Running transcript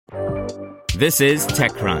This is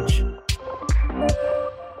TechCrunch.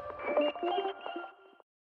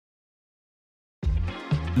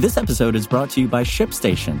 This episode is brought to you by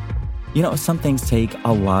ShipStation. You know, some things take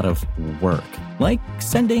a lot of work, like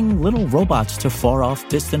sending little robots to far-off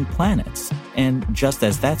distant planets. And just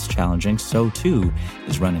as that's challenging, so too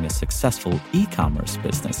is running a successful e-commerce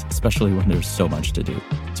business, especially when there's so much to do.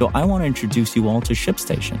 So I want to introduce you all to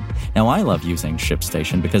ShipStation. Now, I love using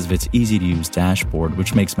ShipStation because of its easy-to-use dashboard,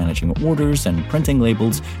 which makes managing orders and printing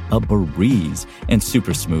labels a breeze and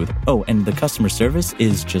super smooth. Oh, and the customer service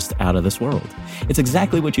is just out of this world. It's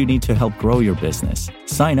exactly what you need to help grow your business.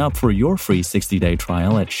 Sign up for your free 60-day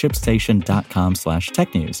trial at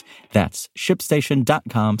shipstation.com/technews. That's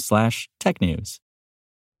shipstation.com/technews.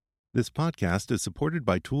 This podcast is supported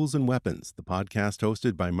by Tools and Weapons, the podcast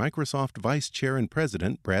hosted by Microsoft Vice Chair and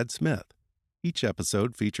President Brad Smith. Each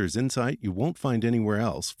episode features insight you won't find anywhere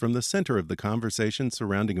else from the center of the conversation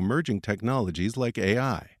surrounding emerging technologies like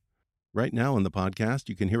AI. Right now in the podcast,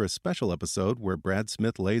 you can hear a special episode where Brad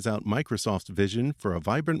Smith lays out Microsoft's vision for a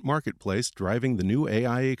vibrant marketplace driving the new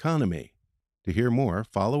AI economy. To hear more,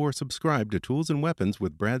 follow or subscribe to Tools and Weapons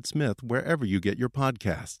with Brad Smith wherever you get your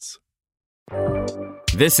podcasts.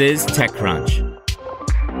 This is TechCrunch.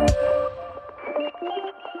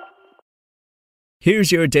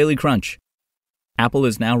 Here's your Daily Crunch. Apple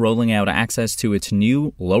is now rolling out access to its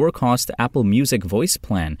new, lower-cost Apple Music voice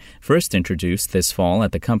plan, first introduced this fall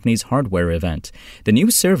at the company's hardware event. The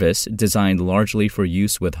new service, designed largely for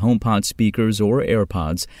use with HomePod speakers or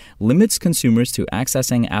AirPods, limits consumers to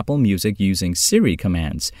accessing Apple Music using Siri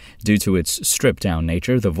commands. Due to its stripped-down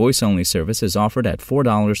nature, the voice-only service is offered at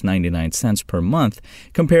 $4.99 per month,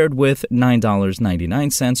 compared with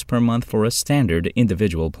 $9.99 per month for a standard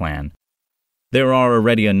individual plan. There are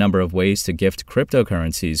already a number of ways to gift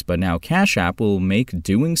cryptocurrencies, but now Cash App will make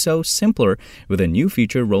doing so simpler with a new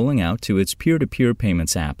feature rolling out to its peer-to-peer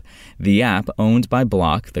payments app. The app, owned by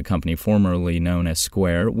Block, the company formerly known as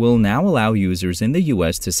Square, will now allow users in the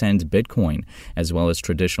U.S. to send Bitcoin, as well as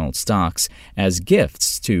traditional stocks, as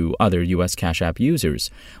gifts to other U.S. Cash App users,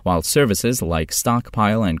 while services like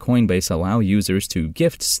Stockpile and Coinbase allow users to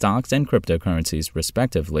gift stocks and cryptocurrencies,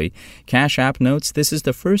 respectively. Cash App notes this is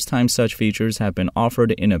the first time such features have been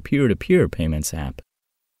offered in a peer-to-peer payments app.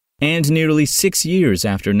 And nearly 6 years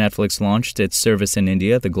after Netflix launched its service in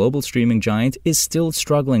India, the global streaming giant is still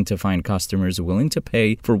struggling to find customers willing to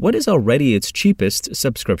pay for what is already its cheapest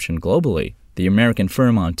subscription globally. The American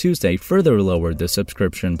firm on Tuesday further lowered the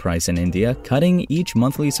subscription price in India, cutting each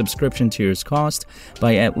monthly subscription tier's cost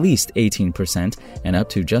by at least 18% and up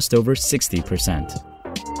to just over 60%.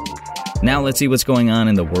 Now let's see what's going on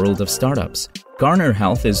in the world of startups. Garner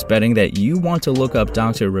Health is betting that you want to look up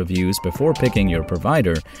doctor reviews before picking your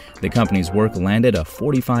provider. The company's work landed a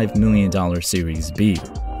 $45 million Series B.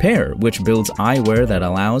 Pear, which builds eyewear that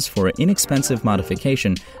allows for inexpensive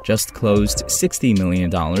modification, just closed $60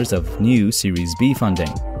 million of new Series B funding.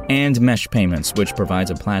 And Mesh Payments, which provides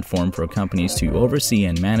a platform for companies to oversee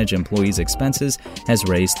and manage employees' expenses, has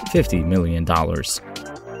raised $50 million.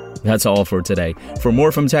 That's all for today. For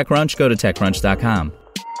more from TechCrunch, go to TechCrunch.com.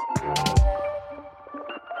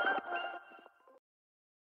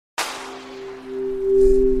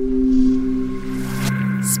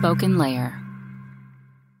 Spoken Layer.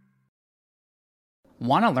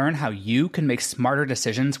 Want to learn how you can make smarter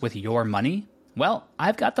decisions with your money? Well,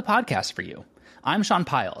 I've got the podcast for you. I'm Sean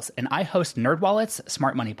Piles, and I host NerdWallet's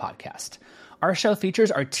Smart Money Podcast. Our show features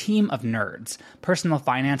our team of nerds, personal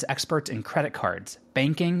finance experts in credit cards,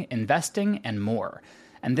 banking, investing, and more.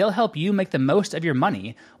 And they'll help you make the most of your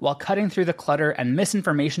money while cutting through the clutter and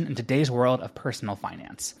misinformation in today's world of personal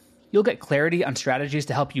finance. You'll get clarity on strategies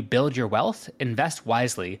to help you build your wealth, invest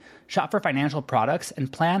wisely, shop for financial products, and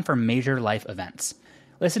plan for major life events.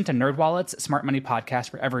 Listen to NerdWallet's Smart Money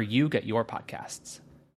Podcast wherever you get your podcasts.